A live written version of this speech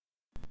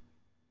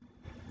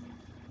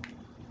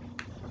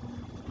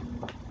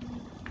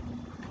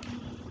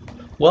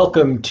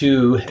Welcome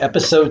to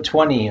episode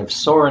 20 of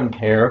Soar and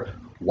Pair.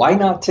 Why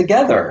Not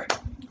Together?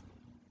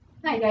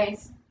 Hi,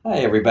 guys. Hi,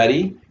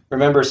 everybody.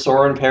 Remember,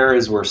 Soar and Pair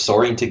is we're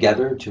soaring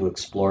together to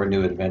explore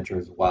new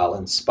adventures while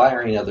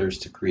inspiring others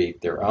to create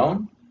their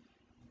own.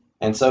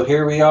 And so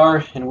here we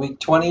are in week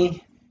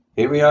 20.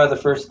 Here we are the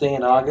first day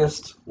in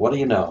August. What do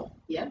you know?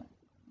 Yep.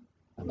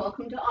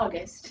 Welcome to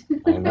August.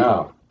 I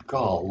know.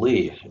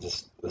 Golly,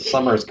 the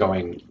summer's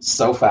going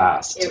so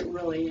fast. It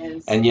really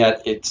is. And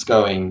yet it's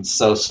going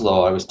so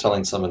slow. I was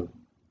telling someone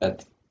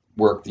at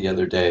work the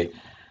other day,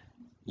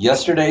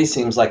 yesterday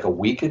seems like a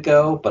week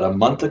ago, but a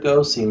month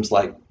ago seems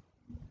like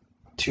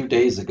 2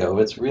 days ago.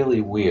 It's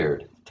really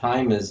weird.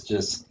 Time is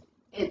just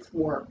It's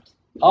warped.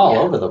 all Yeah,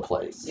 over the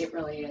place. it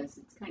really is.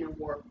 It's kind of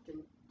warped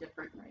and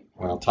different right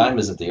now. Well, time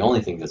isn't the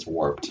only thing that's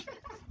warped.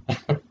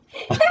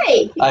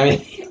 Hey! I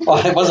mean,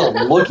 well, I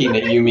wasn't looking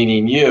at you,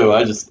 meaning you.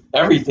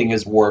 Everything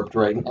is warped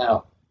right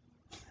now.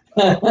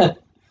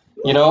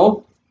 You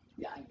know,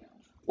 Yeah, I know.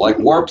 like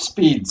warp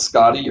speed,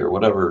 Scotty, or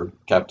whatever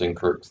Captain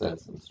Kirk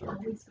says in Star Trek.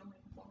 Always going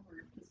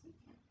forward because we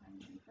can't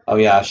find any Oh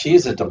yeah,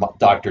 she's a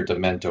Dr.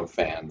 Demento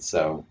fan.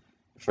 So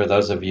for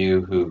those of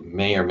you who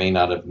may or may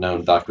not have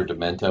known Dr.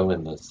 Demento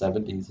in the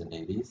 70s and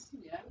 80s,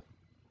 Yeah.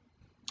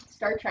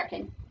 Star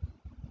Trekking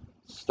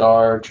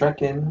Star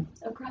Trekking,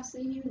 across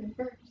the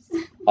universe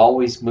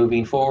always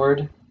moving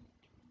forward.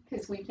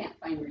 because we can't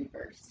find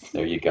reverse.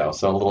 There you go.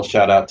 So a little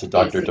shout out to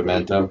Dr. Basically.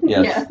 Demento.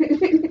 Yes.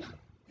 Yeah.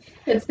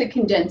 It's the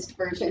condensed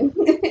version.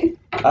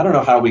 I don't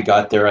know how we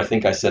got there. I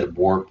think I said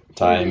warp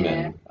time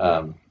Yeah.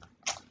 and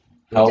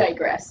We help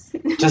digress.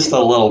 just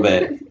a little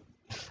bit.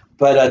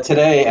 But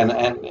today, and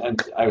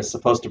I was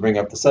supposed to bring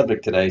up the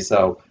subject today.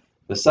 So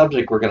the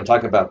subject we're going to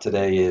talk about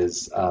today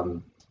is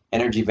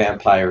energy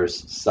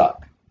vampires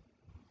suck.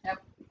 Yep.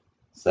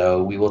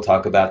 So we will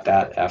talk about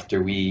that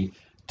after we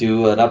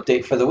do an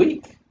update for the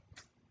week.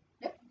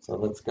 Yep. So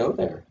let's go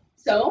there.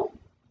 So,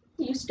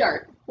 you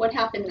start. What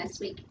happened this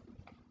week?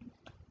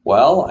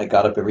 Well, I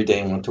got up every day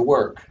and went to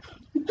work.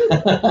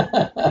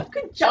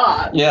 Good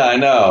job. Yeah, I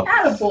know.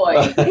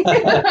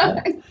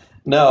 Attaboy.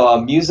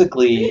 No,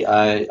 musically,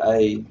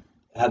 I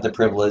had the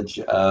privilege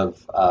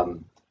of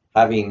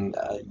having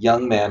a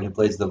young man who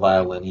plays the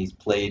violin. He's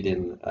played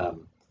in,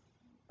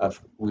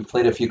 we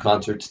played a few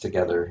concerts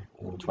together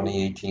in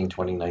 2018,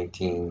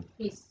 2019.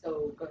 He's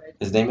so good.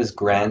 His name is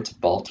Grant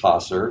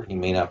Baltasar. He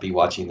may not be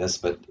watching this,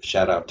 but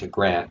shout out to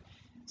Grant.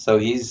 So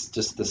he's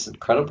just this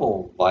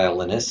incredible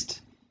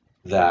violinist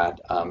that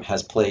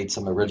has played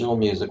some original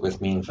music with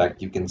me. In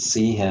fact, you can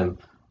see him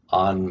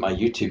on my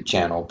YouTube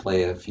channel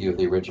play a few of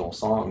the original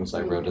songs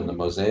I wrote in the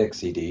Mosaic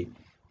CD.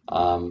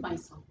 My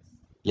songs.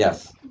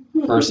 Yes,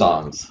 her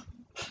songs.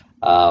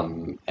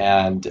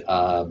 And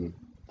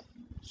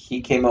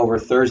he came over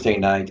Thursday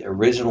night.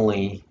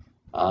 Originally,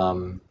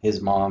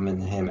 his mom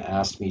and him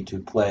asked me to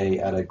play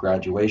at a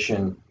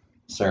graduation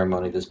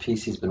ceremony, this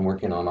piece he's been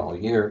working on all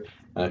year.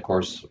 And of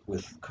course,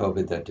 with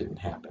COVID, that didn't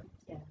happen.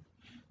 Yeah.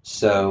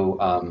 So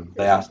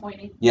they asked,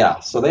 Disappointing. yeah,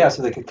 so they asked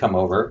if they could come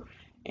over,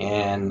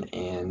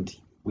 and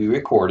we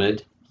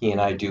recorded, he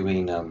and I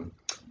doing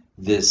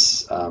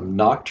this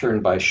nocturne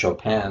by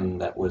Chopin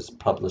that was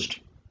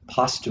published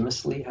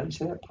posthumously. How do you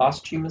say that?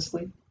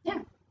 Posthumously? Yeah,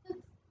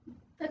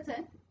 that's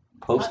it.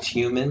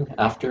 Posthuman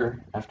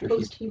after he.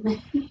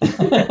 Post-human.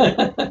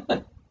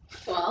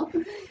 Well,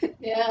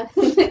 yeah.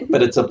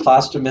 But it's a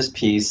posthumous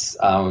piece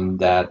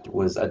that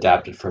was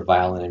adapted for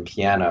violin and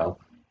piano,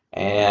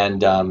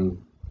 and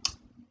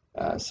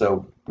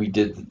so we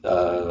did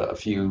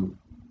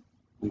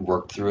we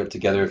worked through it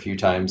together a few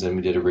times and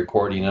we did a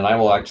recording, and I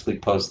will actually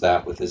post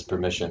that with his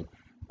permission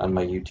on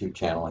my YouTube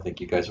channel. I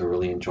think you guys will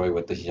really enjoy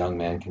what this young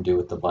man can do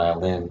with the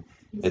violin.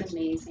 He's It's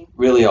amazing.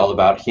 really all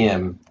about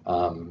him,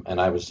 and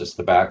I was just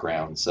the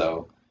background,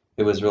 so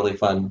it was really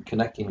fun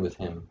connecting with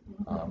him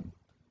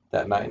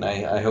that night, and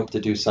I hope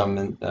to do some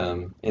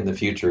in the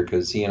future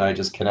because he and I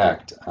just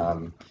connect.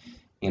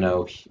 You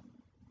know,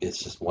 it's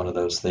just one of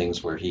those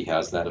things where he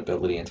has that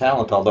ability and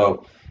talent,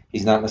 although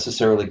he's not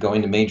necessarily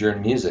going to major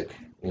in music.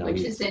 You know,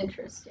 Which is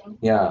interesting.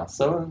 yeah.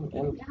 So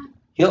and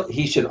Yeah,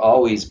 he should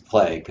always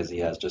play because he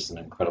has just an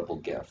incredible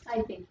gift.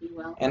 I think he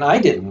will. And I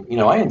didn't. You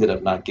know, I ended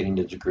up not getting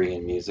a degree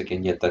in music,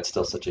 and yet that's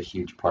still such a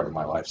huge part of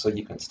my life. So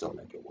you can still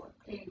make it work.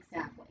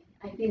 Exactly.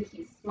 I think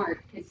he's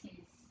smart because he's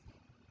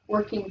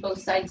working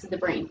both sides of the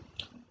brain.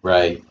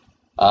 Right.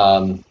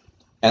 And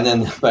then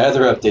my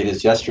other update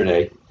is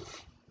yesterday.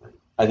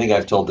 I think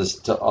I've told this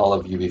to all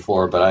of you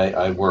before, but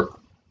I work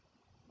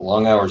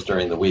long hours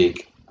during the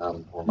week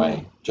for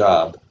my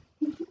job.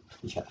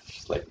 Yeah,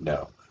 she's like,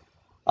 no.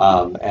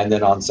 And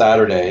then on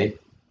Saturday,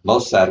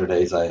 most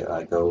Saturdays,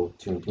 I go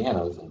tune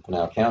pianos in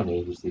Pinal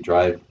County, usually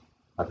drive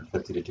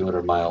 150 to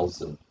 200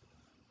 miles and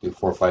do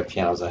 4 or 5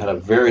 pianos. I had a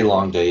very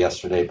long day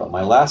yesterday, but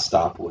my last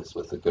stop was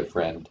with a good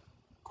friend,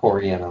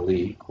 Corey Anna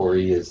Lee.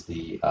 Corey is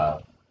the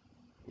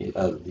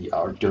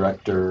art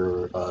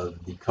director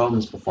of the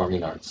Combs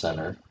Performing Arts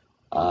Center.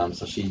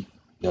 So she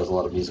knows a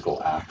lot of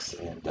musical acts,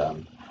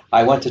 and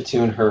I went to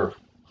tune her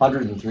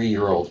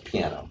 103-year-old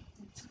piano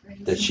That's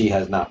crazy. that she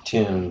has not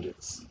tuned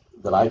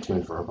that I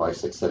tuned for her probably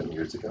 6, 7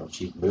 years ago.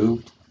 She'd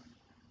moved,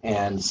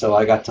 and so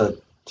I got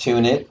to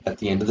tune it at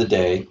the end of the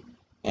day.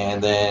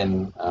 And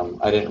then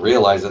I didn't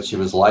realize that she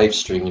was live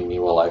streaming me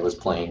while I was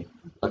playing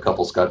a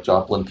couple Scott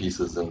Joplin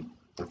pieces and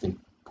I think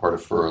part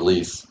of For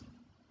Elise.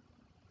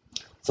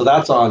 So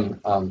that's on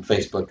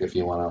Facebook if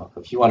you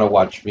wanna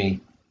watch me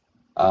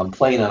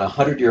playing on a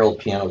 100-year-old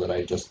piano that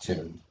I just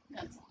tuned,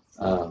 That's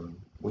awesome.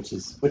 which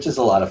is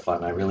a lot of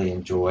fun. I really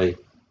enjoy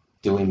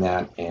doing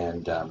that,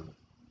 and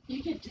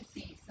You get to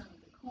see some of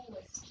the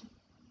coolest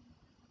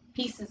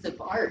pieces of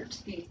art,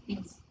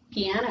 these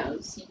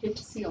pianos. You get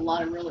to see a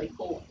lot of really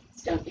cool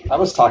ones, don't you? I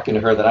was talking to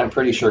her that I'm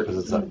pretty sure because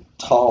it's a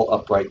tall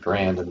upright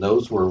grand, and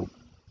those were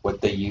what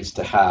they used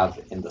to have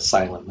in the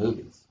silent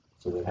movies.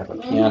 So they'd have a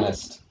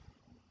pianist.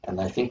 And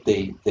I think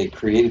they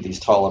created these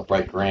tall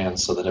upright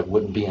grands so that it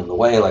wouldn't be in the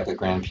way like a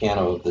grand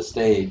piano of the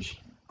stage,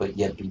 but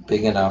yet be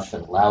big enough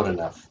and loud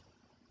enough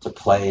to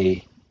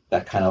play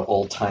that kind of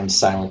old time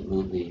silent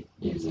movie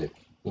music,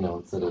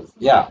 instead of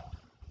yeah.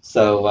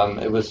 So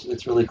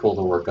it's really cool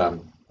to work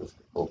on with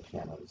old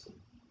pianos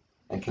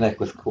and connect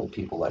with cool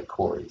people like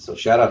Corey. So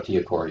shout out to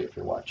you, Corey, if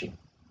you're watching.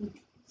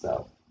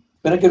 So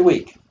it's been a good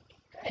week.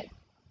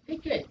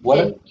 Good, good. What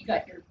And you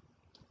got your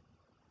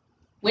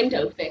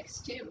window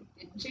fixed too,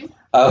 didn't you?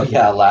 Oh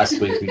yeah, last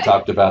week we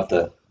talked about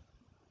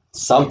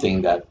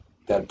something that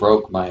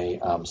broke my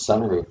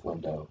sunroof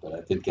window, but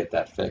I did get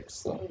that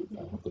fixed, so I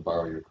don't have to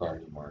borrow your car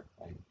anymore.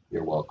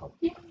 You're welcome.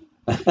 Yeah.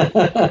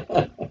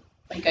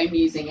 Like I'm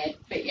using it,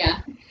 but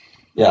yeah.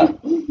 Yeah.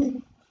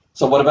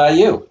 So what about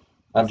you?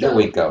 How'd your So-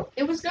 week go?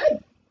 It was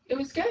good. It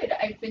was good.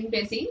 I've been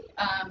busy.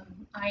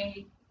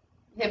 I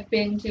have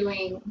been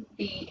doing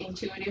the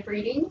intuitive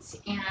readings,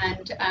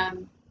 and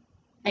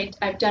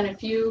I've done a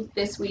few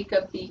this week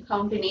of the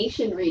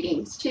combination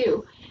readings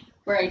too,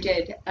 where I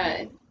did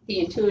the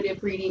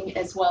intuitive reading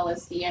as well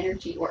as the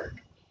energy work,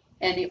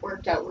 and it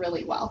worked out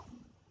really well.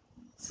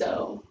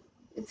 So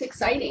it's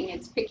exciting.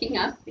 It's picking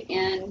up,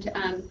 and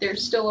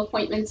there's still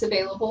appointments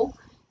available.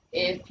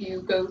 If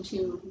you go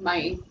to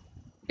my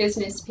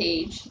business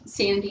page,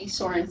 Sandy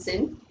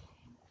Sorensen,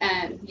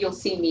 you'll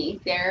see me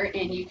there,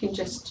 and you can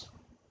just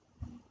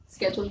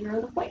schedule your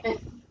own appointment.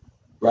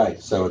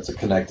 Right. So it's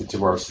connected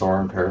to our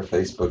Soren Pair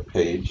Facebook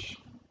page,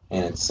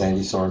 and it's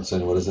Sandy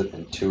Sorensen. What is it?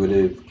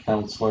 Intuitive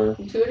counselor.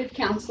 Intuitive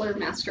counselor,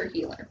 master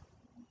healer.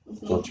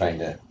 Still trying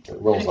to. It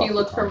And rolls if off you the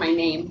look for tongue. my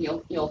name,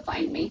 you'll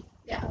find me.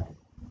 Yeah,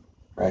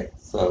 Right.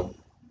 So.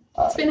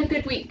 it's been a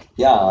good week.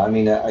 Yeah, I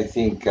mean, I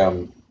think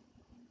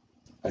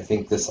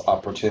this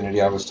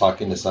opportunity. I was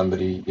talking to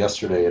somebody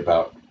yesterday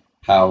about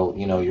how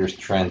you're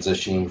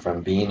transitioning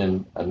from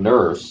being a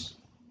nurse,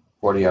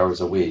 40 hours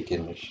a week,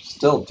 and you're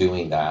still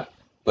doing that,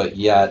 but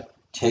yet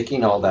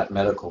taking all that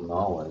medical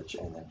knowledge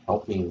and then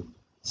helping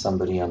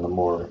somebody on the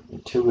more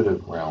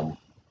intuitive realm.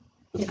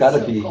 It's got to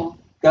so be cool.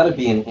 got to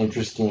be an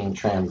interesting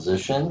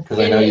transition because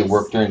I It know you is.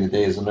 work during the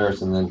day as a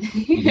nurse and then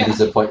you do Yeah.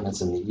 these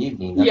appointments in the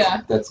evening.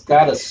 Yeah. That's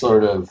got to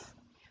sort of.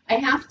 I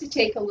have to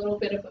take a little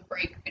bit of a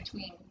break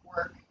between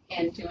work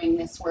and doing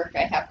this work.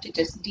 I have to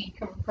just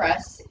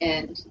decompress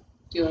and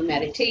do a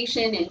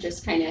meditation and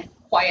just kind of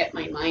quiet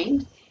my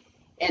mind.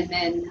 And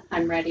then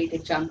I'm ready to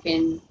jump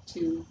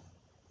into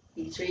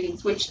these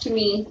readings, which to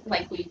me,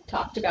 like we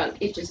talked about,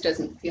 it just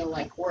doesn't feel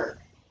like work.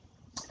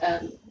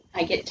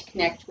 I get to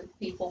connect with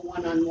people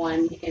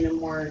one-on-one in a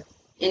more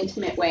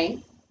intimate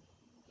way.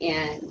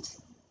 And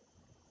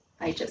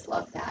I just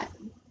love that.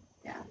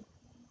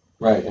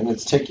 Right, and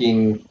it's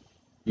taking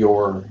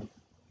your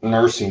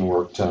nursing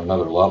work to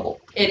another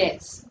level. It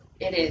is.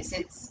 It is.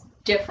 It's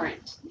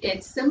different.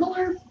 It's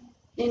similar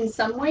in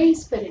some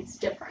ways, but it's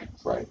different.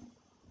 Right.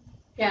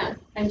 Yeah,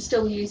 I'm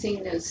still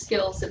using those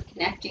skills of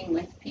connecting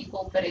with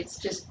people, but it's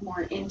just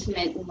more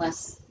intimate and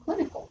less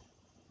clinical.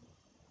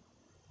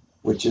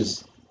 Which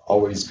is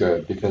always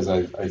good because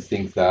I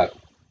think that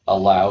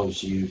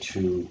allows you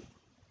to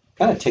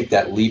kind of take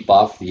that leap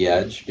off the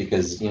edge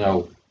because,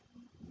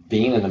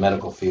 being in the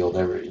medical field,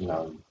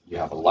 you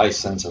have a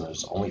license and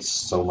there's only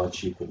so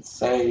much you can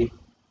say.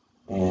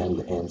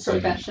 And so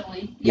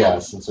Professionally.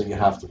 yes, and so you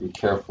have to be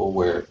careful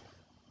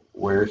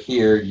where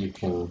here you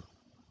can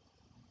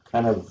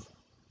kind of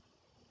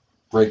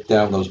break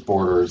down those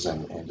borders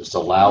and just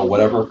allow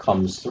whatever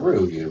comes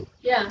through you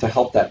Yeah. to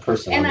help that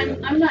person. And on the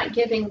other I'm not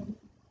giving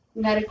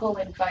medical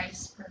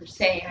advice per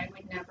se. I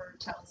would never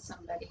tell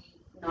somebody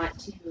not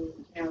to,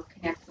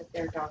 connect with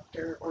their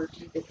doctor or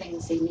do the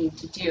things they need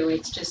to do.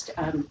 It's just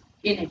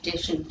in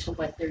addition to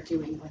what they're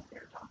doing with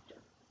their doctor.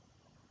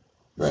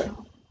 Right.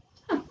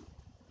 So,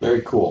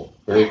 Very cool.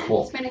 Very yeah,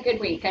 cool. It's been a good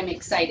week. I'm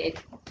excited.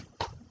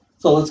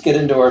 So let's get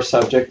into our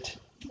subject.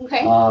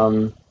 Okay.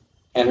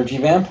 Energy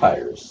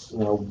vampires.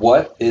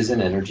 What is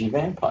an energy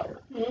vampire?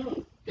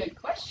 Good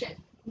question.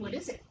 What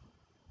is it?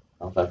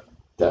 Well,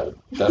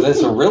 that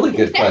is a really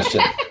good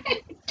question.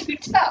 Do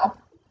tell.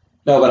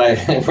 No,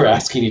 but we're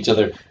asking each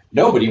other.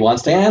 Nobody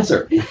wants to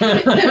answer.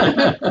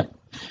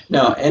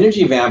 No,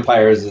 energy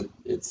vampires.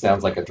 It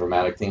sounds like a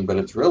dramatic thing, but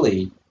it's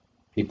really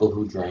people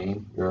who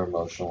drain your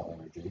emotional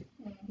energy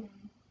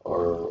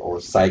or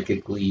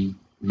psychically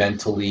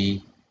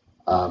mentally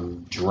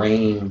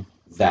drain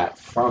that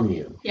from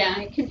you. Yeah,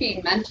 it could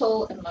be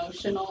mental,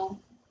 emotional,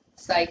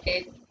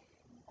 psychic.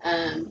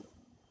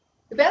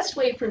 The best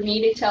way for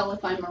me to tell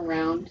if I'm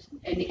around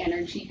an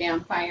energy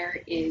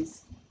vampire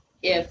is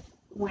if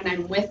when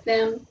I'm with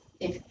them,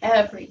 if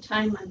every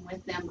time I'm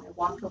with them I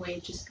walk away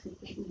just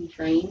completely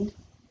drained,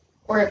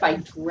 or if I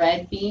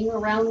dread being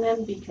around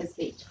them because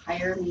they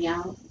tire me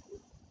out.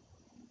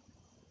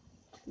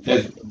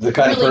 The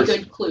kind Really of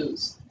person, good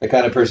clues. the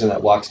kind of person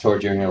that walks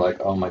towards you and you're like,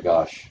 oh my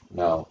gosh,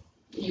 no.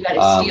 You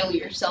got to steel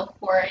yourself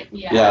for it.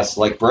 Yeah. Yes,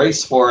 like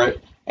brace for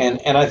it. And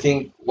I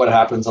think what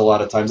happens a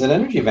lot of times, and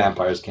energy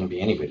vampires can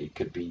be anybody. It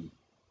could be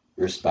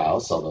your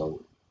spouse,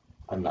 although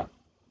I'm not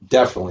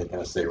definitely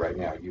going to say right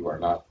now you are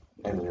not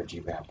an energy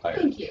vampire.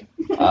 Thank you.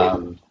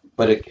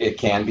 But it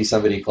can be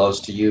somebody close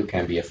to you,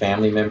 can be a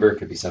family member, it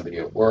could be somebody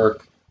at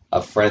work,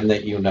 a friend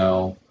that you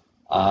know.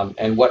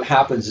 And what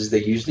happens is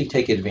they usually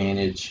take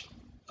advantage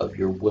of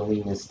your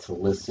willingness to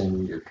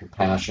listen, your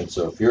compassion.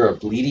 So if you're a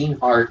bleeding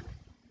heart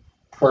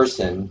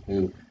person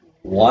who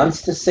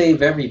wants to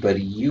save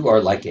everybody, you are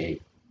like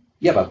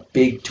you have a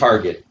big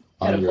target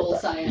Got a on your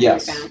bullseye back. on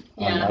Yes, your back.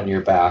 Yeah. on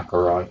your back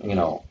or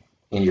on,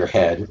 in your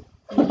head.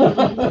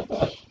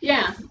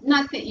 Yeah,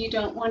 not that you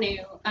don't want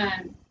to,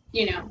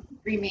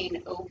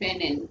 remain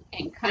open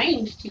and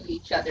kind to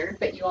each other,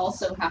 but you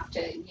also have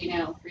to,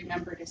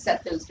 remember to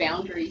set those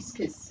boundaries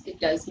because it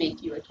does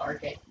make you a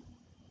target.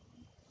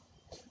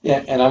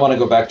 Yeah, and I want to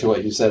go back to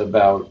what you said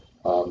about,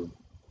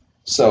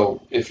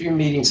 so if you're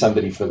meeting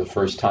somebody for the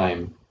first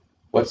time,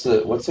 what's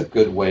a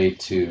good way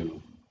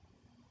to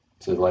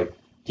like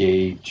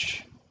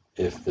gauge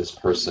if this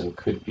person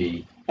could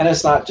be, and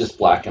it's not just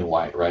black and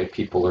white, right?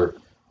 People are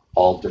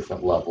all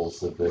different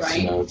levels of this.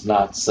 Right. It's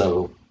not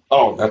so,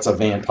 oh, that's a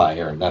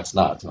vampire and that's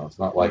not. No, it's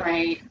not like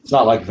Right. it's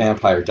not like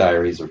Vampire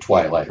Diaries or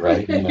Twilight,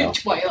 right?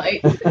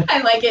 Twilight.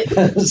 I like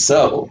it.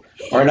 So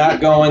we're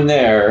not going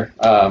there.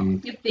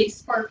 If they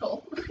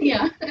sparkle.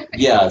 Yeah.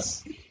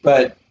 Yes,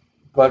 but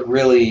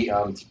really,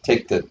 to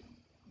take the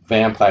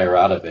vampire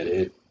out of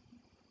it,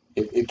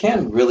 it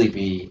can really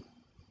be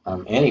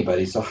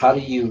anybody. So how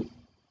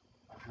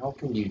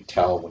can you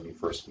tell when you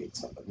first meet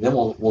somebody? Then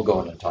we'll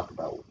go in and talk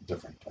about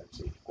different types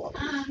of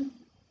qualities.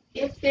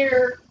 If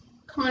they're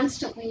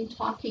constantly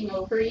talking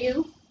over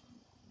you,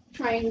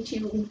 trying to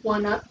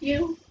one up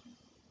you,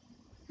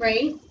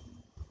 right?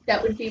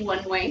 That would be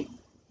one way.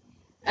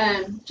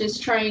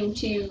 Just trying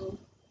to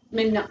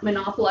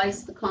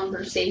monopolize the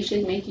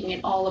conversation, making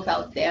it all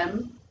about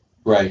them.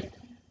 Right.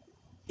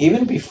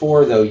 Even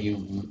before though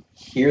you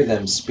hear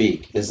them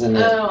speak, isn't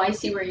it? Oh, I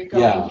see where you're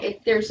going. Yeah.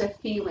 If there's a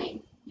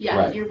feeling. Yeah,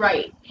 Right. You're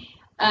right.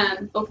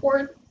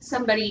 Before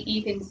somebody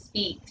even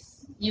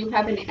speaks, you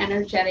have an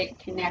energetic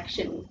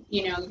connection.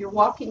 You're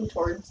walking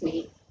towards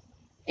me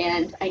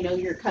and I know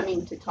you're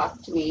coming to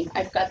talk to me.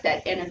 I've got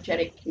that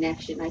energetic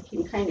connection. I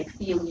can kind of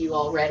feel you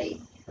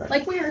already. Right.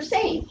 Like we were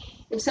saying,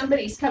 if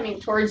somebody's coming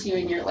towards you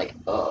and you're like,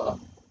 oh,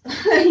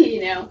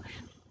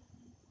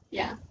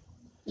 yeah,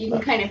 you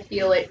can kind of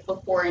feel it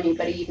before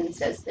anybody even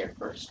says their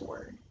first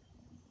word.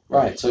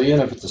 Right. So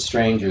even if it's a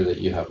stranger that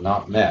you have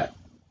not met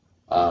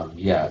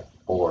yet,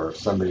 or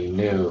somebody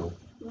new,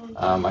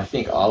 I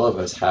think all of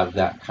us have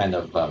that kind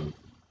of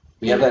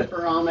we have that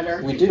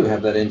barometer. We do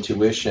have that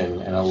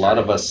intuition, and a lot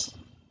of us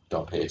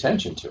don't pay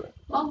attention to it.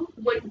 Well,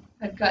 what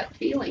a gut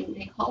feeling,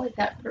 they call it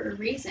that for a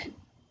reason.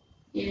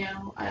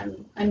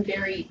 I'm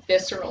very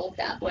visceral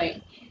that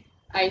way.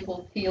 I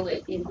will feel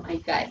it in my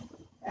gut.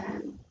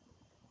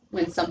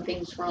 When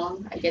something's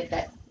wrong, I get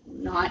that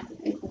knot.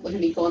 Look at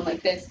me going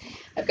like this.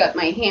 I've got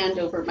my hand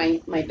over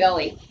my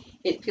belly.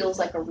 It feels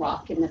like a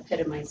rock in the pit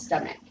of my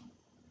stomach.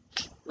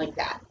 Like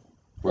that.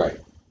 Right.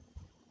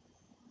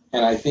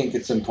 And I think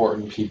it's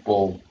important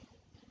people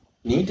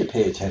need to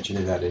pay attention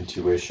to that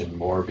intuition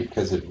more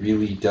because it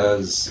really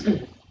does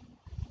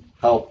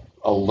help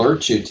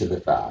alert you to the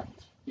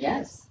fact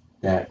Yes.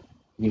 that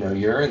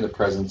you're in the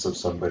presence of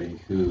somebody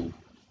who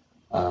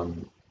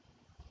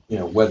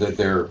whether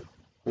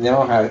they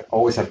don't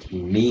always have to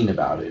be mean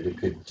about it. It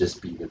could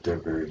just be that they're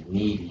very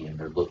needy and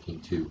they're looking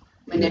to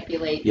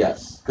manipulate.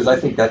 Yes, because I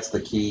think that's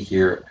the key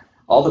here.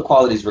 All the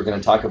qualities we're going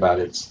to talk about,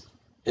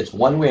 it's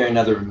one way or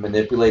another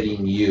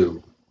manipulating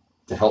you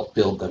to help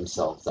build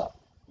themselves up.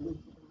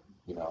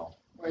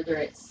 Whether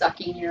it's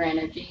sucking your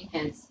energy,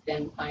 hence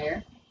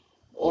vampire,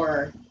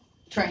 or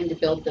trying to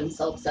build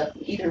themselves up.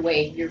 Either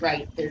way, you're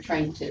right. They're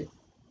trying to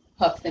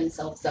puff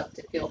themselves up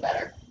to feel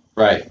better.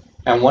 Right.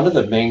 And one of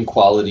the main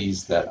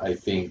qualities that I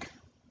think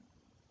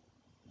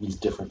these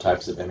different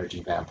types of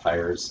energy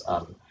vampires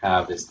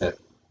have is that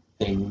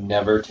they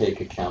never take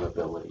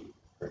accountability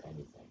for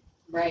anything.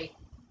 Right.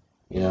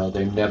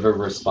 They're never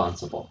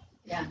responsible.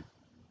 Yeah.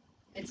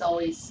 It's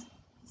always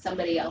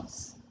somebody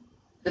else.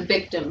 The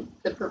victim,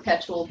 the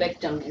perpetual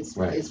victim is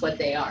what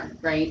they are,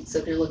 right? So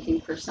they're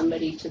looking for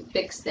somebody to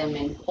fix them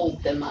and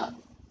hold them up.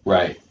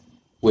 Right.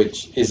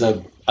 Which is,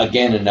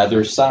 again,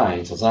 another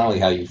sign. So it's not only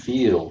how you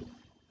feel,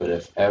 but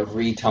if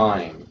every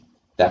time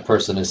that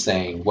person is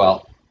saying,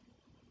 well,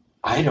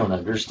 I don't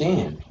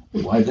understand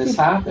why this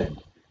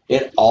happened.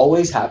 It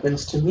always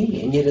happens to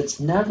me, and yet it's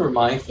never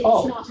my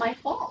fault. It's not my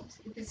fault.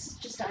 It's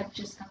just I've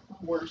just got the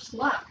worst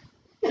luck.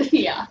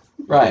 Yeah.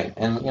 Right,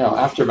 and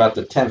after about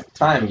the 10th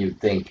time, you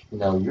think,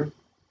 you're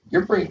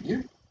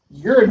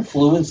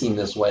influencing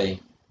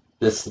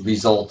this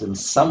result in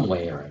some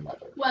way or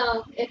another.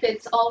 Well, if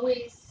it's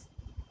always,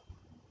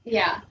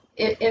 yeah,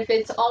 if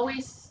it's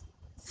always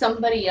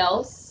somebody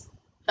else,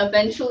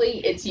 eventually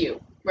it's you,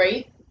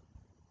 right?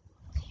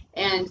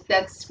 And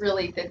that's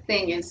really the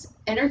thing is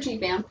energy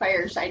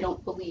vampires, I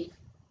don't believe,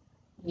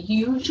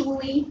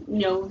 usually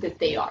know that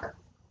they are.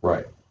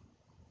 Right.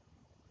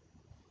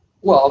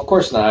 Well, of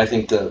course not. I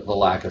think the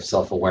lack of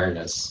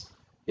self-awareness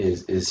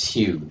is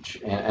huge.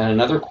 And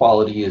another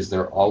quality is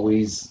they're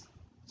always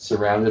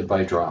surrounded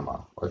by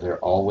drama, or they're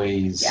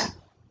always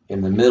in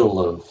the middle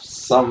of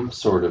some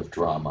sort of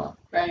drama.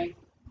 Right.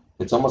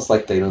 It's almost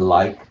like they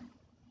like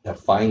to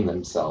find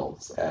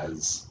themselves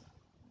as,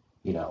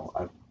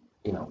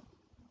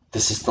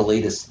 this is the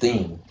latest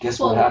thing. Guess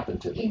what happened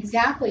to me?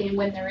 Exactly. And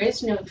when there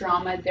is no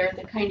drama, they're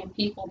the kind of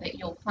people that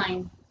you'll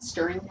find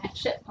stirring that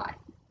shit pot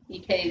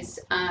because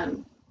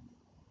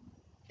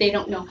they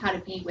don't know how to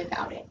be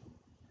without it.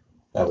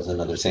 That was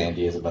another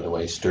Sandyism, by the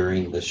way,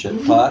 stirring the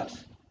shit pot.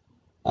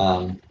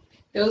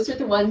 Those are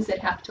the ones that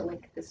have to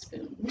lick the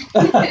spoon.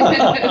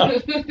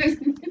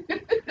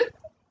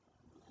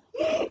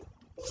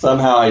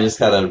 Somehow I just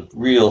had a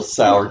real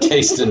sour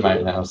taste in my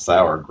mouth.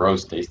 Sour,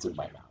 gross taste in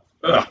my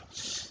mouth.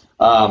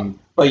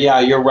 But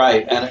yeah, you're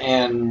right.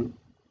 And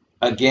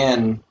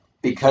again,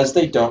 because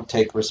they don't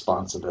take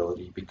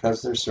responsibility,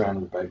 because they're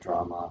surrounded by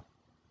drama,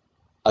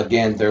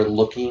 again, they're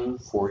looking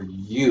for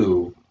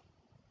you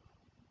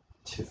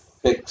to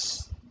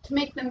fix. To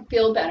make them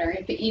feel better,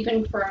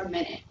 even for a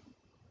minute.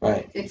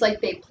 Right. It's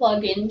like they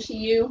plug into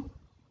you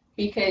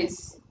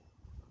because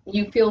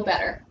you feel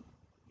better.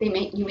 You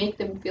make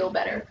them feel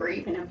better for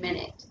even a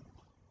minute.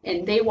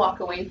 And they walk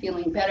away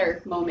feeling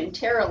better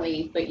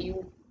momentarily, but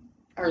you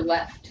are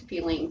left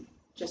feeling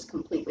just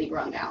completely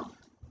wrung out.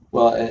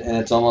 Well, and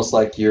it's almost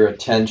like your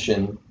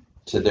attention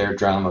to their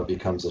drama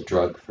becomes a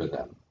drug for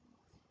them.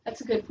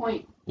 That's a good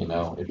point.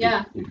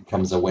 It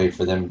becomes a way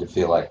for them to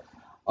feel like,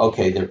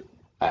 okay,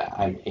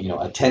 I'm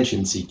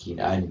attention seeking.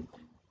 I'm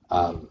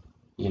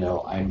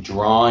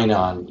drawing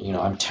on,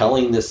 I'm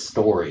telling this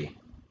story,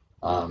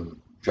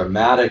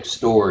 dramatic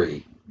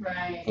story.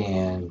 Right.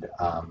 And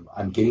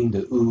I'm getting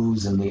the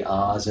oohs and the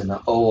ahs and the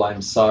I'm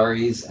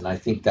sorries, and I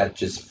think that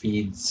just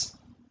feeds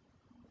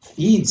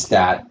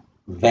that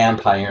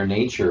vampire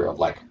nature of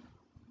like,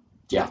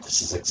 yeah,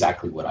 this is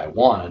exactly what I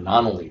want. And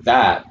not only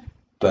that,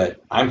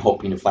 but I'm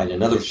hoping to find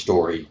another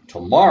story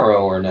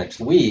tomorrow or next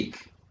week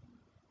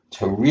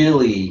to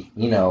really,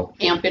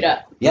 amp it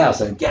up. Yeah,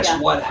 so guess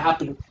what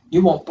happened?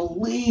 You won't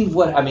believe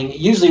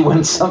usually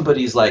when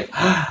somebody's like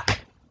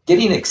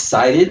getting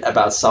excited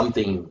about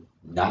something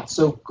not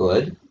so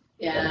good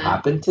that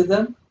happened to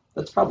them,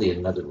 that's probably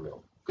another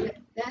real good.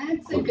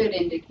 That's a good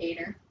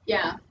indicator.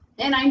 Yeah.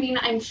 And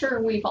I'm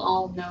sure we've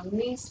all known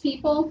these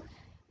people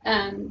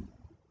in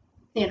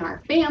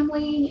our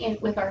family and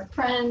with our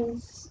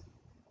friends,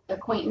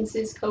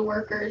 acquaintances,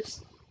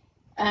 coworkers.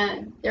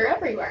 They're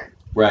everywhere.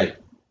 Right.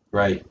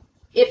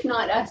 If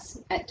not us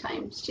at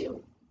times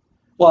too.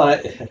 Well,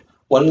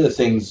 one of the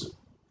things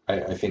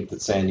I think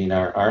that Sandy and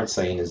I aren't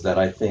saying is that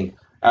I think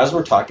as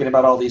we're talking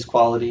about all these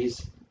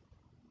qualities,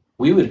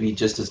 we would be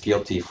just as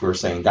guilty if we're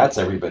saying that's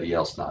everybody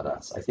else, not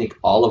us. I think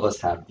all of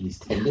us have these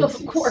tendencies.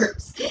 Of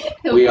course.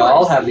 We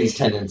all have these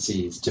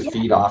tendencies to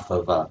feed off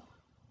of a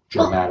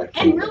dramatic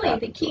thing. And really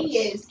the key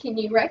is, can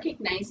you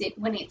recognize it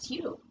when it's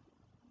you?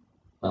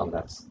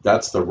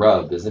 That's the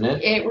rub, isn't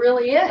it? It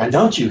really is. And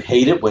don't you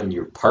hate it when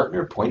your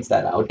partner points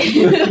that out to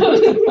you?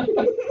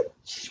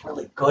 She's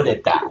really good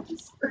at that.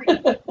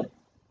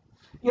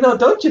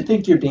 Don't you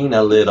think you're being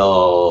a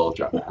little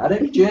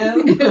dramatic,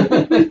 Jim?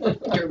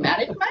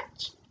 Dramatic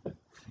much?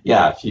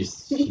 Yeah,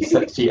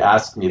 she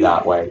asked me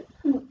that way.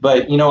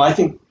 But, I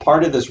think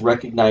part of this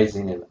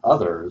recognizing in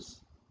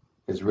others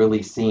is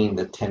really seeing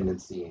the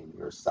tendency in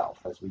yourself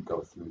as we go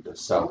through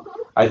this. So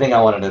I think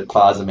I wanted to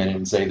pause a minute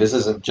and say this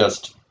isn't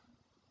just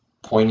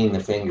pointing the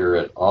finger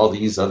at all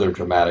these other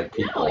dramatic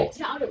people. No, it's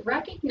how to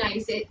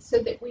recognize it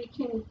so that we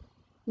can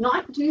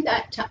not do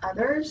that to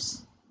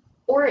others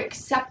or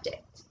accept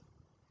it,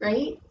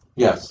 right?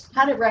 Yes.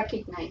 How to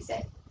recognize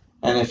it.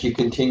 And if you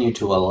continue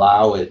to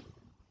allow it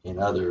in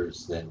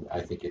others, then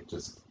I think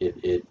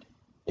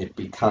it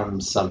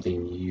becomes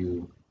something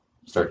you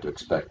start to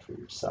expect for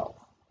yourself.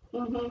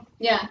 Mm-hmm.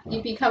 Yeah,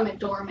 you become a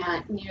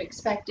doormat and you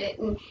expect it,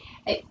 and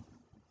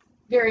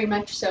very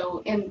much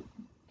so. And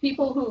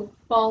people who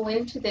fall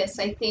into this,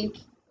 I think,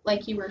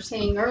 like you were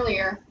saying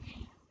earlier,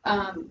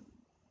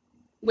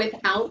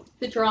 without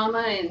the drama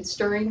and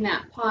stirring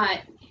that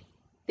pot,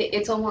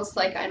 it's almost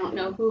like I don't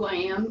know who I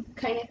am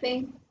kind of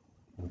thing.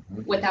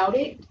 Mm-hmm. Without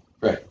it.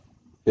 Right.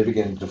 They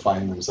begin to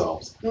define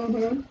themselves.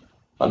 Mm-hmm.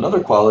 Another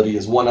quality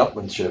is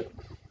one-upmanship.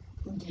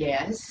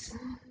 Yes.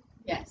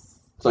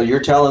 So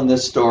you're telling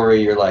this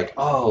story, you're like,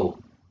 oh,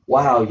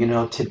 wow,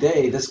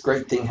 today this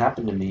great thing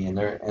happened to me.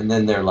 And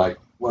then they're like,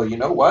 well, you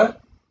know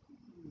what?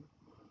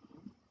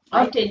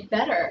 I did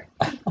better.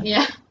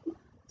 Yeah,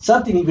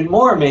 Something even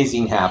more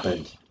amazing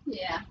happened.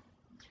 yeah,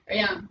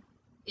 yeah,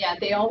 yeah.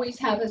 They always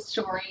have a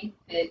story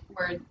that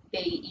where they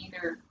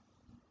either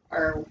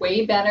are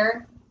way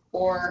better,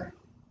 or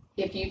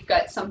if you've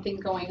got something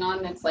going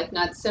on that's like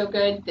not so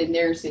good, then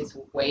theirs is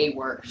way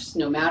worse.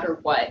 No matter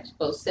what,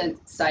 both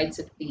sides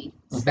of the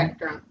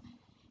spectrum,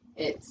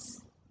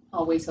 it's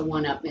always a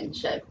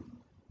one-upmanship.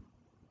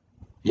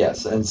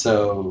 Yes, and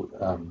so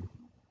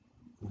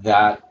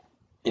that,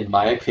 in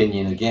my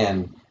opinion,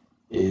 again,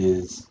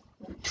 is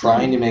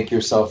trying to make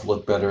yourself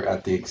look better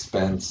at the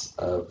expense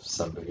of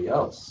somebody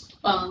else.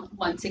 Well,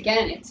 once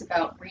again, it's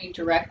about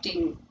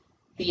redirecting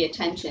the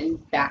attention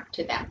back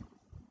to them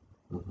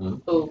Hmm.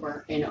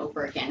 over and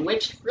over again,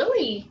 which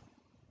really,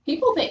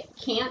 people that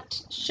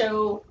can't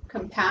show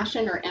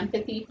compassion or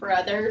empathy for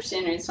others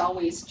and is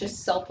always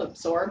just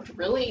self-absorbed,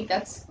 really,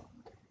 that's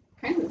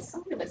kind of the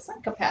sign of a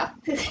psychopath.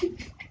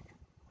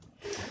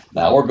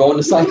 Now we're going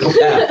to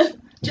psychopath.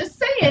 Just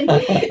saying.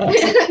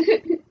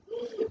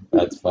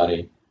 That's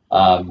funny.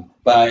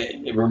 But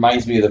it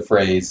reminds me of the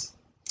phrase,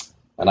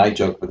 and I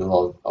joke with it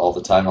all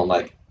the time. I'm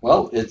like,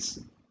 well, it's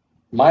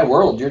my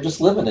world. You're just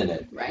living in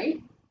it.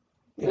 Right?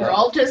 You We're know?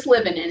 all just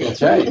living in it.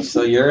 That's right.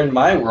 So you're in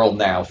my world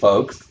now,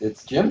 folks.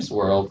 It's Jim's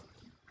world.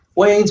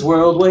 Wayne's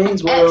world.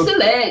 Wayne's world.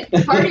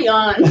 Excellent. Party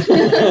on.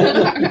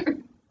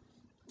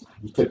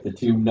 You took the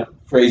two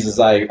phrases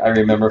I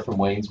remember from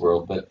Wayne's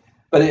World, but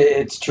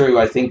it's true.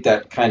 I think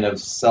that kind of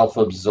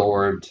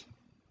self-absorbed.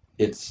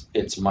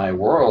 It's my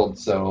world,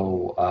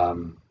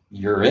 so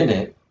you're in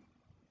it,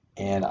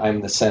 and I'm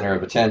the center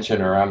of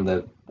attention, or I'm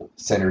the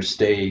center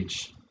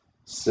stage.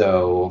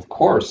 So of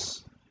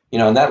course,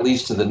 and that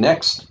leads to the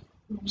next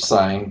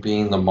sign,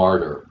 being the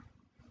martyr.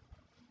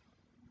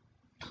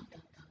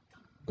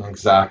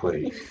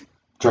 Exactly.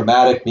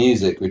 Dramatic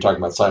music. We're talking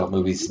about silent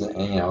movies,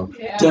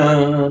 Yeah.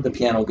 dun, the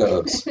piano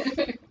goes.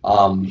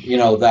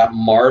 That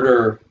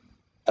martyr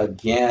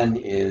again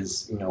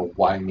is,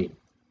 why me?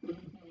 Mhm.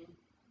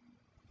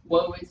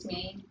 Woe is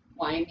me.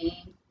 Why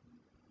me?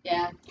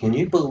 Yeah. Can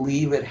you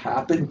believe it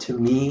happened to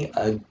me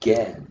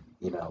again?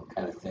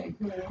 Kind of thing.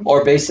 Mhm.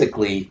 Or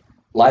basically,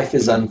 life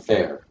is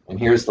unfair. And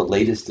here's the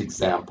latest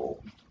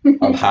example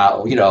of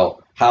how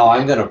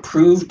I'm going to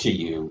prove to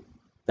you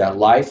that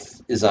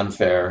life is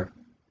unfair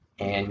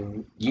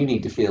and you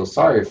need to feel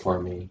sorry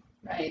for me.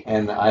 Right.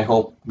 And I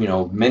hope,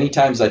 many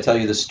times I tell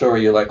you the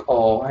story, you're like,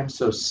 oh, I'm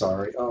so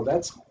sorry. Oh,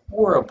 that's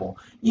horrible.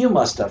 You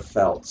must have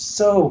felt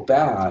so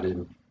bad.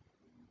 And,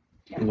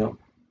 Yeah.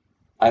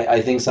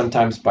 I think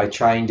sometimes by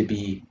trying to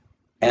be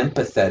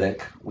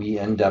empathetic, we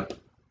end up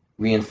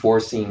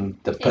reinforcing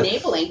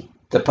Enabling.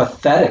 the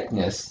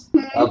patheticness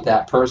Mhm. of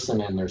that person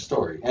and their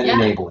story, and Yeah.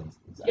 enabling.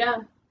 Exactly. Yeah,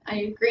 I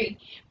agree.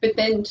 But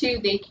then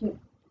too,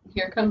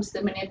 here comes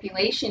the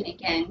manipulation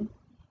again.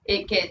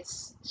 It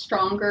gets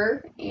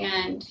stronger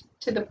and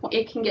to the point,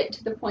 it can get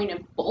to the point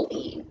of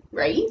bullying,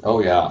 right?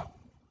 Oh, yeah.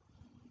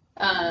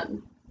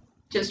 Um,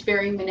 just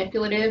very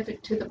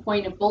manipulative to the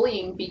point of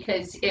bullying,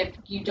 because if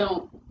you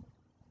don't,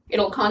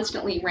 it'll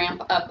constantly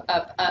ramp up,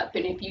 up, up.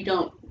 And if you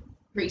don't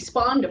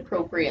respond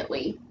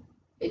appropriately,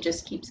 it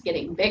just keeps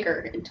getting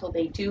bigger until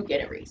they do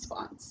get a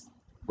response.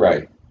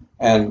 Right.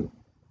 And,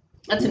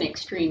 That's an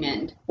extreme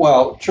end.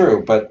 well,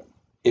 true. But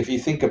if you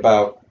think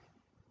about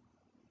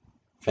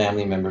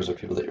family members or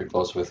people that you're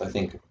close with, I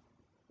think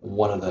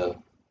one of the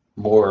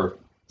more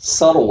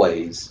subtle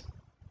ways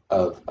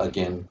of,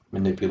 again,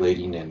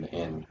 manipulating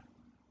and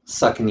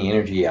sucking the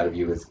energy out of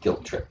you is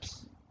guilt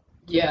trips.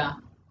 Yeah.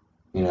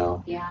 You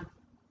know, Yeah.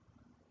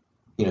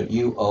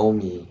 you owe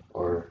me,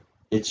 or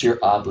it's your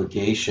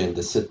obligation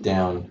to sit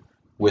down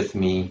with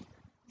me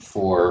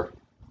for,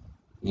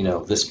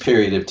 this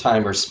period of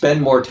time, or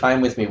spend more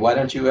time with me. Why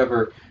don't you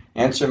ever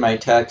answer my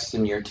text,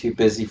 and you're too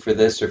busy for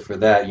this or for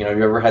that? You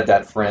ever had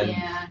that friend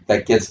Yeah.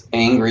 that gets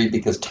angry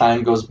because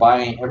time goes by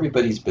and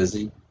everybody's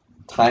busy?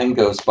 Time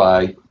goes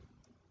by,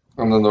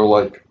 and then they're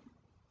like,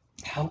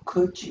 how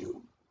could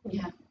you?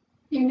 Yeah.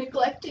 You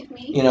neglected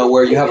me.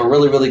 Where you have a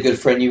really, really good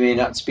friend you may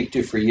not speak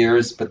to for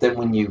years, but then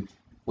when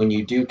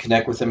you do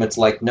connect with them, it's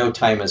like no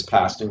time has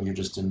passed and you're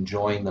just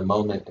enjoying the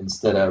moment,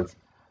 instead of,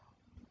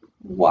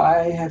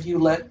 why have you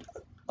let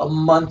a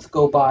month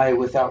go by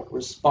without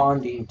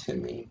responding to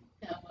me,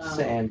 Oh, wow.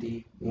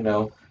 Sandy?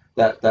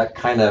 That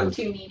kind of,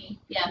 Too needy.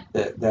 Yeah.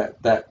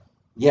 that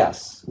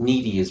yes,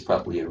 needy is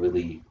probably a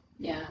really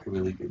Yeah.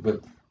 really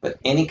good, but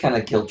any kind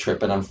of guilt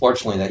trip, and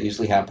unfortunately that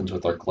usually happens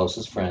with our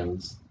closest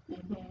friends,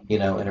 Hmm.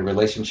 in a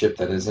relationship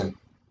that isn't,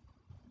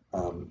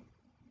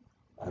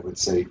 I would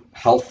say,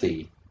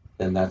 healthy,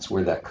 then that's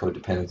where that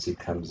codependency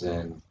comes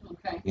in.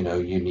 Okay.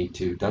 You need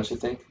to, don't you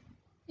think?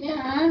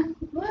 Yeah.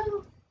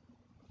 Well,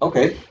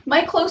 Okay.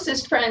 my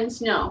closest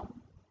friends, no.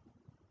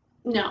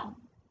 No.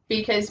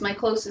 Because my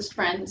closest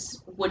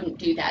friends wouldn't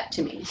do that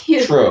to me.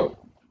 True.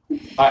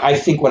 I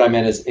think what I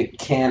meant is it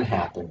can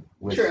happen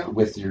True.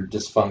 with your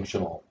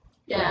dysfunctional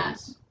Yeah.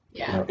 friends.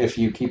 Yeah. If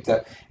you keep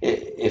that,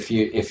 if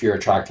you're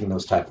attracting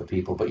those type of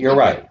people. But you're Okay.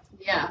 right.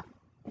 Yeah.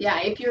 Yeah,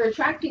 if you're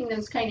attracting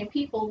those kind of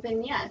people,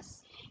 then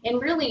yes.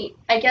 And really,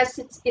 I guess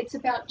it's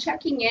about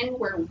checking in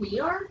where we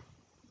are,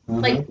 Hmm.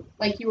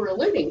 like you were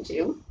alluding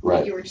to, what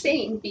Right. you were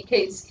saying,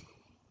 because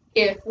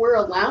if we're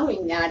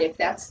allowing that, if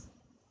that's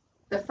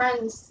the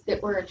friends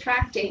that we're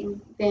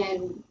attracting,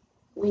 then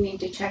we need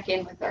to check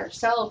in with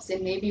ourselves,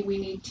 and maybe we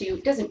need to,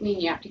 it doesn't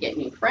mean you have to get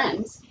new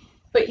friends,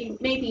 but you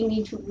maybe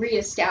need to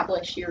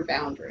reestablish your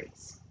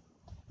boundaries.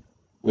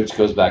 Which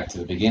goes back to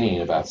the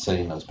beginning about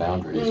setting those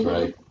boundaries, Mm-hmm.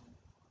 right?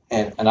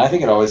 And I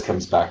think it always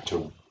comes back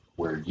to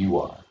where you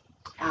are.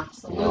 You know,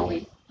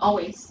 Absolutely.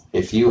 Always.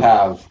 if you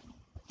have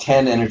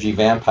 10 energy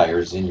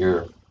vampires in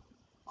your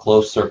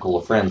close circle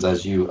of friends,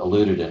 as you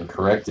alluded and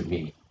corrected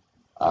me,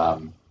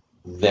 um,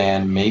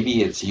 then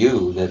maybe it's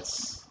you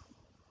that's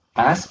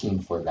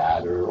asking for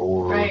that,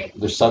 or Right.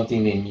 there's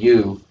something in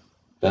you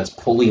that's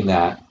pulling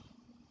that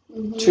to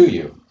Mm-hmm.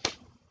 you.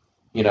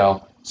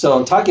 So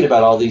I'm talking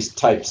about all these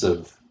types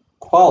of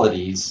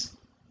qualities.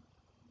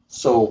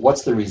 So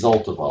what's the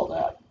result of all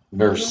that?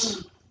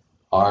 Nurse,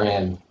 Mm.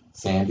 RN,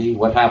 Sandy,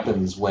 what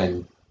happens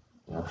when,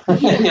 Yeah.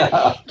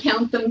 yeah,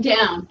 Count them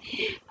down.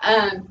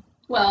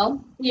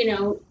 Well,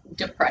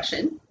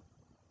 depression.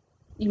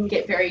 You can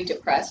get very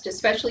depressed,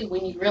 especially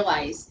when you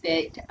realize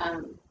that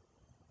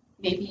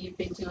maybe you've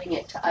been doing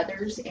it to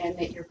others and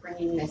that you're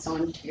bringing this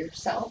on to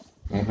yourself.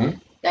 mm-hmm,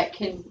 That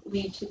can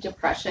lead to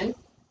depression.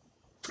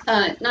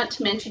 Not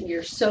to mention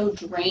you're so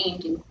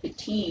drained and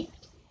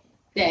fatigued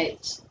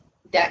that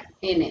that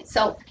in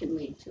itself can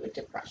lead to a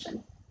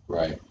depression,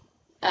 right,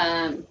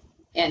 um,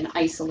 and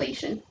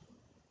isolation.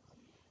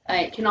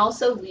 It can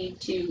also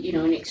lead to,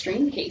 in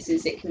extreme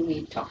cases, it can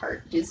lead to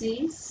heart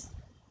disease.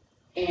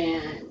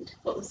 And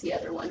what was the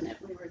other one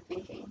that we were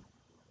thinking?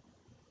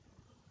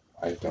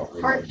 I don't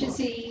Heart remember,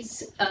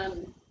 disease,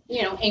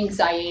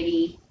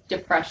 anxiety,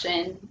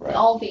 depression, right.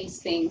 all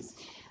these things.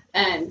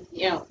 And,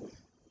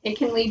 it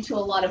can lead to a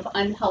lot of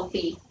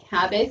unhealthy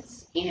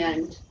habits,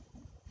 and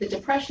the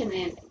depression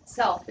in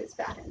itself is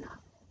bad enough.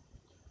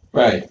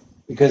 Right,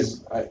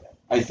 because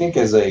I think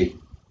and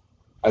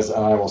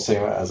I will say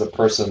as a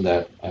person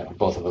that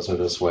both of us are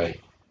this way,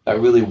 that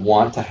really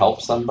want to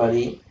help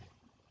somebody.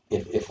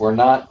 If we're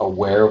not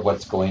aware of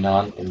what's going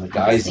on in the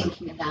I was guise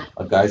thinking of that.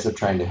 of guys of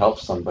trying to help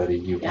somebody,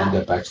 you end Yeah.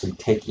 up actually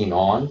taking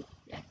on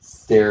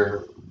Yes.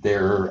 their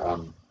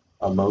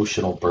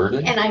emotional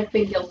burden. And I've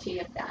been guilty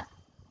of that.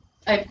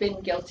 I've been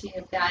guilty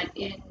of that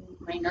in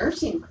my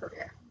nursing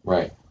career.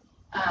 Right.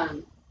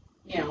 Um,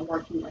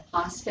 working with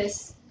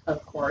hospice,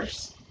 of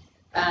course.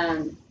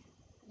 Um,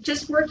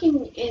 just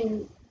working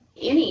in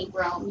any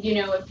realm,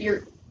 if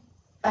you're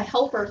a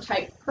helper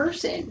type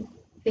person,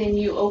 then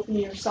you open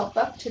yourself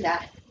up to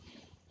that.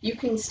 You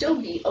can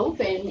still be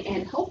open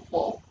and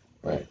helpful,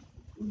 Right.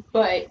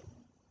 but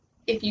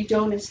if you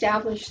don't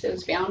establish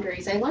those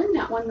boundaries, I learned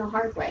that one the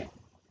hard way.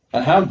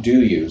 And how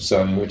do you?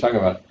 So I mean, we're talking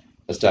about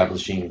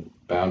establishing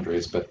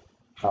boundaries, but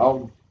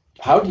how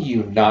how do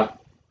you not,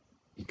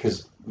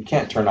 because you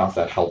can't turn off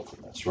that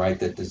helpfulness, right?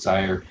 That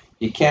desire.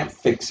 You can't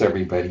fix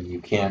everybody. You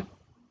can't,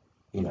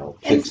 And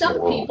fix the some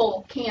world.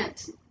 people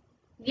can't.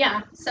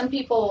 Yeah, some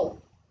people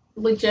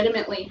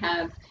legitimately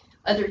have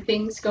other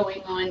things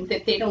going on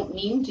that they don't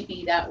mean to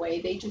be that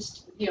way. They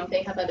just,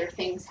 they have other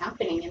things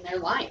happening in their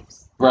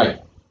lives.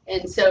 Right.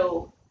 And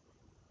so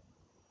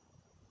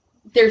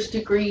there's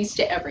degrees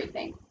to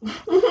everything.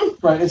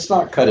 Right. It's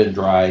not cut and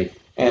dry.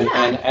 And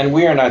Yeah, and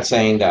we are not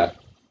saying that,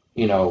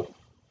 you know,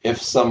 if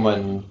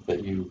someone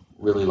that you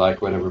really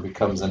like, whatever,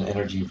 becomes an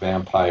energy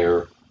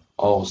vampire,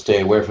 oh,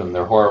 stay away from them.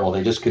 They're horrible.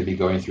 They just could be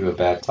going through a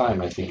bad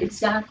time. I think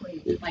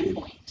exactly my it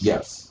point.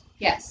 yes.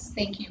 Yes,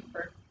 thank you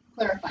for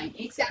clarifying.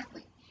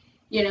 Exactly.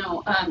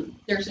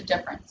 There's a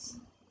difference.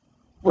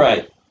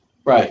 Right.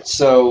 Right.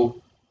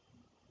 So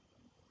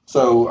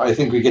I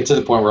think we get to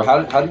the point where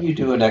how do you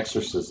do an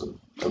exorcism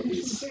of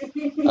these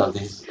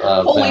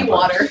Holy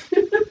water.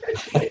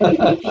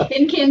 vampires?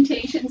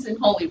 Incantations and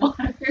holy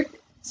water.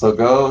 So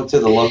go to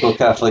the local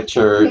Catholic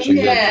church and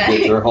get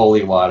Yeah. your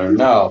holy water.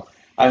 No,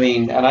 I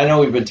mean, and I know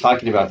we've been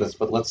talking about this,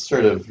 but let's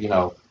sort of,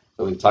 so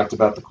we've talked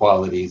about the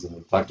qualities and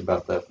we've talked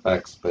about the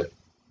effects, but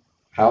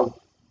how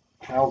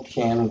how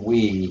can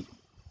we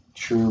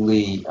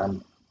truly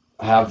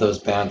have those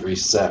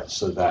boundaries set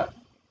so that,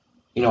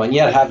 and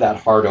yet have that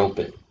heart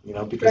open,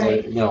 because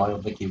Right. I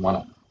don't think you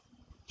want to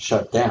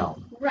shut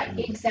down. Right,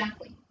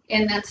 exactly.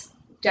 And that's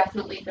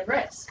definitely the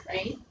risk,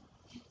 right?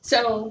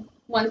 So,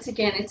 once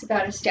again, it's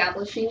about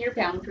establishing your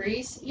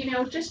boundaries,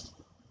 just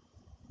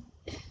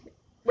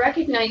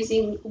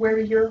recognizing where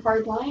your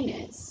hard line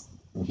is.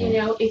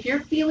 Mhm. If you're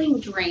feeling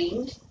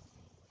drained,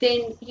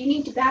 then you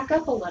need to back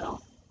up a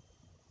little.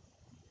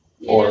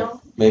 You Or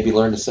know, maybe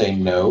learn to say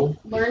no.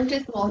 learn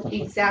to, well,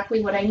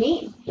 exactly what I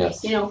mean.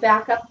 Yes.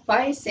 Back up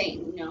by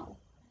saying no.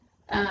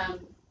 Um,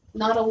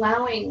 Not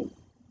allowing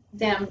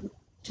them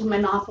to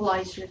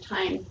monopolize your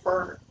time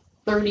for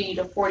 30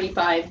 to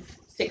 45,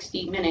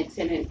 60 minutes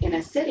in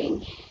a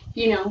sitting,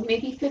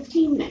 maybe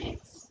 15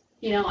 minutes.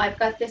 I've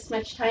got this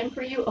much time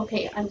for you.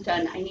 Okay, I'm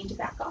done. I need to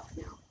back off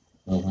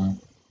now. Hmm.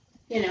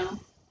 You know,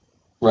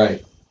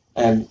 Right.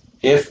 And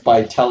if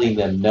by telling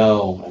them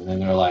no, and then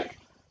they're like,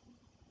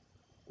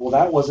 well,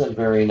 that wasn't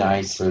very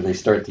nice, or they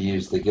start to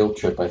use the guilt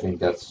trip, I think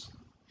that's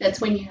That's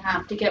when you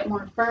have to get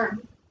more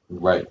firm.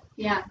 right,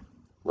 Yeah,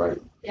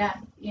 right. yeah,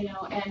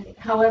 and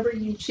however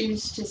you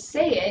choose to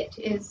say it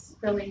is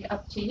really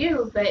up to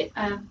you, but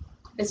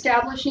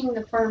establishing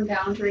the firm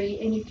boundary,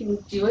 and you can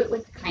do it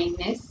with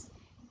kindness.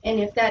 And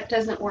if that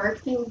doesn't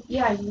work, then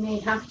yeah, you may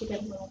have to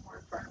get a little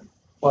more firm.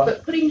 Well,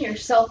 But putting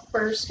yourself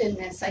first in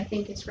this, I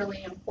think, is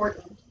really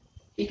important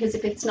because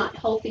if it's not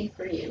healthy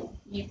for you,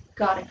 you've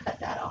got to cut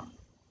that off.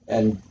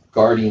 and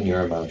guarding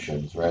your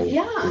emotions, right?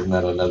 Yeah. Isn't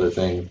that another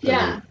thing?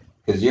 Yeah.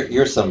 Because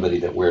you're somebody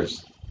that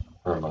wears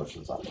her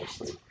emotions on their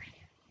sleeve.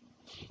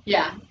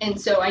 Yeah, and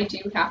so I do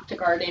have to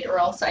guard it, or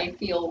else I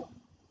feel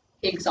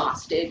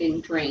exhausted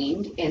and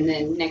drained, and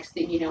then next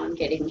thing you know, I'm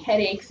getting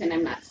headaches and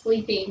I'm not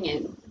sleeping,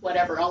 and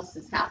whatever else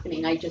is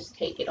happening, I just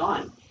take it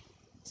on.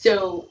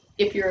 So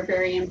if you're a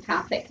very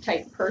empathic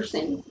type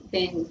person,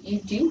 then you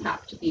do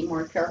have to be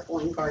more careful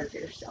and guard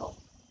yourself.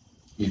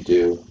 You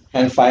do.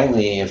 And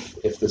finally,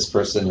 if this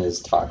person is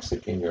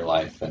toxic in your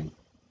life and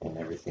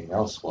everything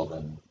else, well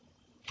then,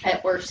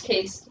 At worst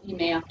case, you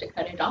may have to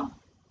cut it off.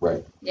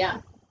 right.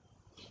 Yeah.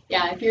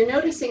 Yeah, if you're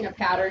noticing a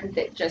pattern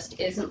that just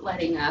isn't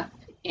letting up,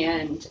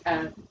 and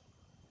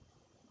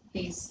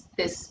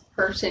this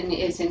person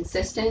is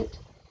insistent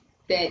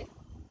that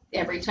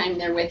every time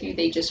they're with you,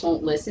 they just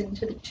won't listen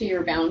to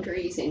your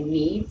boundaries and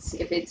needs.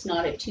 If it's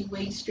not a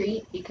two-way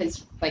street,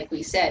 because like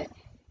we said,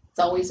 it's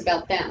always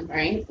about them,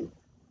 right?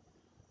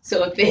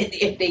 So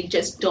if they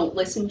just don't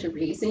listen to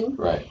reason,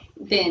 Right.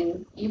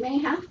 then you may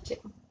have to.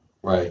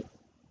 Right.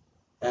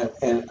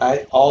 And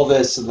all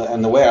this,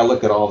 and the way I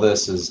look at all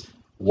this is,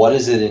 what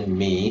is it in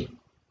me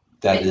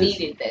that is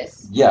needed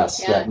this. yes,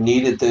 Yeah. that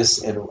needed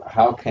this, and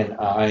how can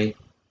I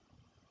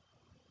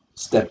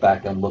step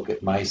back and look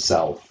at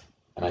myself?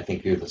 And I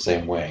think you're the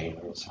same way.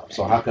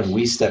 So how can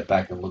we step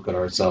back and look at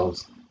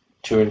ourselves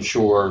to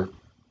ensure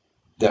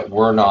that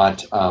we're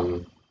not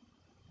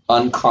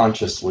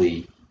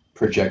unconsciously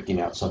projecting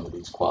out some of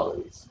these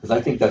qualities? Because I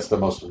think that's the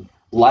most,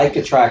 like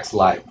attracts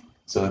like.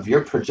 So if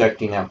you're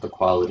projecting out the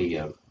quality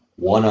of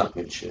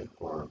one-upmanship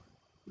or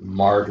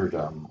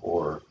martyrdom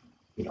or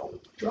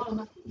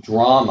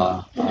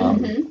drama,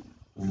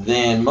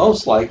 then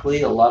most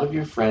likely a lot of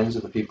your friends or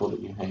the people that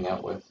you hang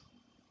out with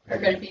are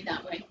going to be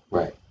that way.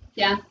 Right.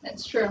 Yeah,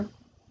 that's true.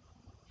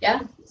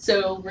 Yeah,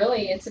 so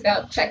really it's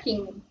about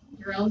checking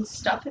your own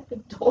stuff at the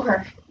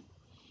door.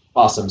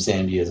 Awesome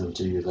Sandyism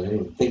to you. I didn't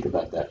even think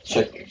about that.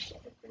 Check your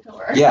shit at the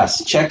door.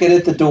 Yes, check it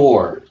at the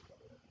door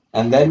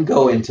and then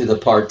go into the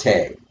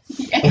party.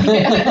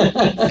 Yeah,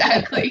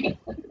 exactly.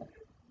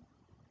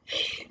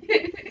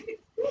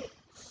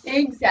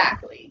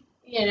 Exactly.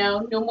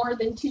 No more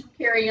than 2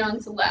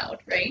 carry-ons allowed,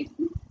 right?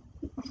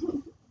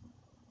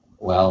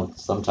 Well,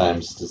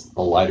 sometimes just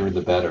the lighter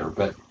the better.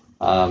 But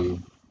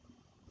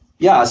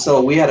yeah,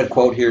 so we had a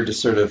quote here to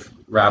sort of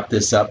wrap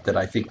this up that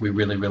I think we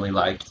really, really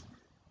liked.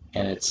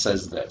 And it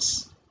says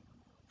this: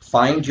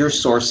 find your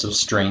source of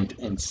strength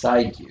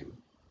inside you,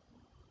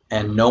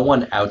 and no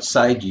one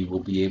outside you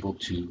will be able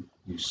to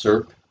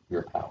usurp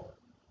your power.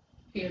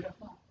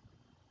 Beautiful.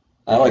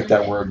 I like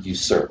that word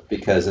usurp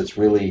because it's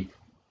really,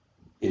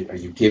 are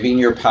you giving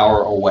your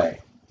power away?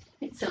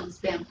 It sounds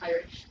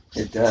vampirish.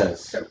 It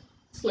does.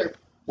 Slurp.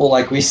 Well,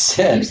 like we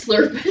said, you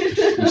slurp.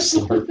 You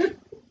slurp.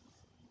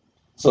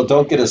 So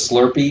don't get a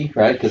Slurpee,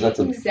 right? Because that's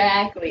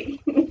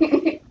exactly.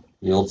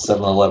 The old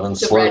 7-Eleven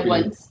Slurpee. The red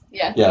ones,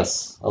 yeah.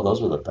 Yes. Oh,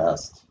 those were the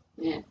best.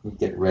 Yeah. You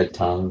get red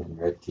tongue and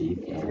red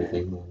teeth and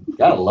everything. You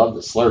gotta love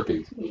the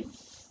Slurpee. Yeah.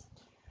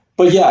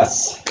 But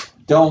yes,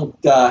 don't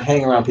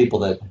hang around people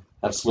that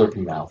have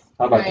Slurpee mouth.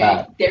 How about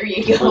that? There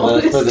you go.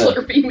 For the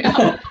Slurpee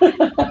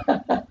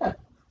mouth.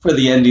 For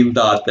the ending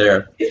thought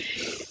there.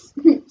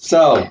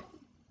 So,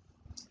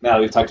 now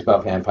we've talked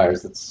about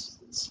vampires. Let's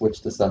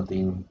switch to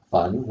something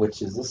fun,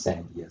 which is a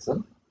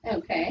Sandyism.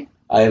 Okay.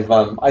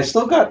 I've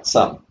still got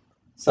some.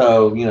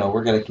 So,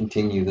 we're going to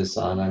continue this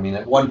on. I mean,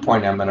 at one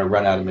point I'm going to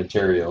run out of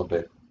material,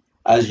 but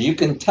as you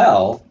can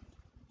tell,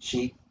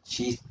 she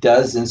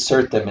does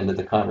insert them into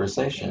the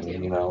conversation,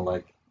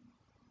 like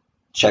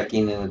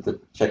checking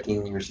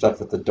your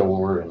stuff at the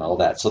door and all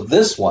that. So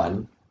this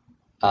one,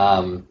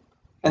 and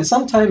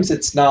sometimes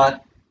it's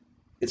not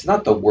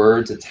the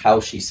words, it's how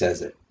she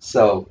says it.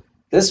 So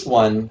this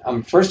one,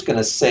 I'm first going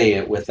to say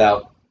it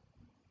without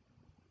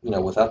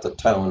the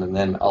tone, and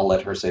then I'll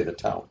let her say the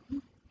tone.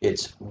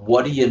 It's,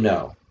 what do you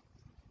know?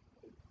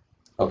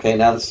 Okay,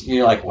 now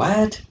you're like,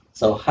 what?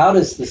 So how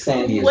does the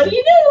Sandyism... What do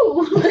you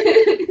know?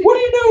 What do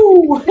you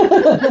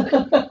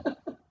know?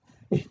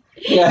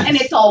 Yes. And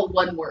it's all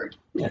one word.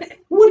 Yeah.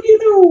 What do you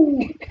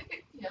know?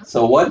 Yeah.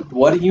 So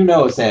what do you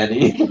know,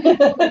 Sandy?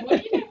 What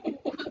do you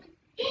know?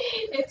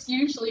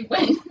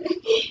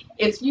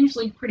 It's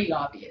usually pretty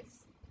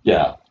obvious.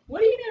 Yeah. What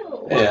do you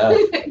know? Yeah.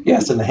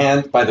 Yes, and the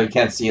hands, by the way,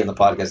 can't see in the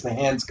podcast, the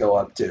hands go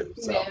up too.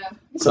 So, yeah.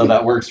 So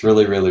that works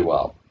really, really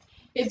well.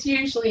 It's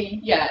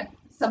usually,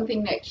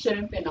 something that should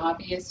have been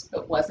obvious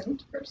but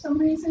wasn't for some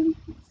reason.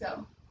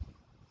 So.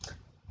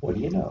 What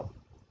do you know?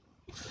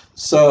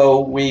 So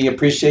we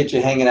appreciate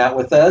you hanging out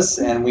with us,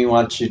 and we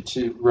want you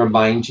to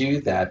remind you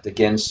that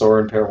again,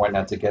 Soar and Pair Why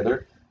Not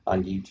Together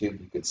on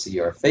YouTube. You can see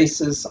our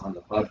faces. On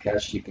the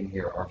podcast, you can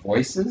hear our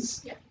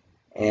voices. Yeah.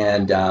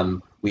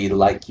 And we'd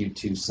like you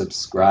to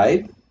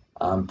subscribe,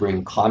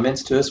 bring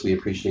comments to us. We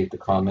appreciate the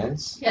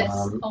comments. Yes,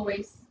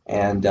 always.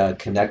 And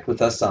connect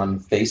with us on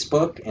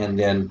Facebook, and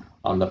then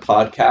on the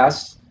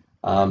podcast.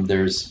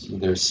 There's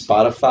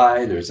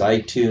Spotify, there's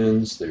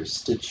iTunes, there's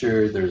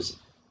Stitcher, there's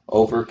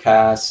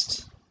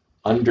Overcast,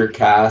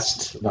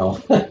 Undercast. No,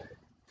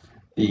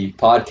 the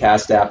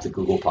podcast app, the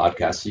Google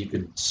Podcast. So you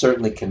can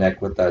certainly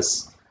connect with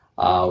us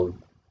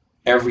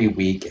every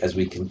week as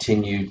we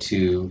continue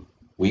to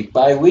week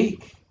by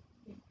week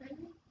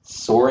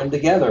soaring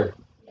together.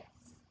 Yes.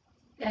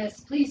 Yes,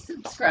 please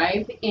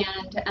subscribe,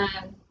 and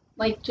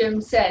like Jim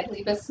said,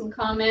 leave us some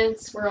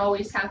comments. We're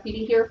always happy to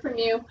hear from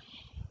you,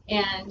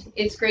 and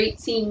it's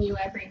great seeing you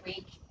every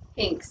week.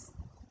 Thanks.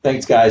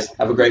 Thanks, guys.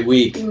 Have a great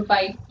week.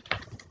 Bye.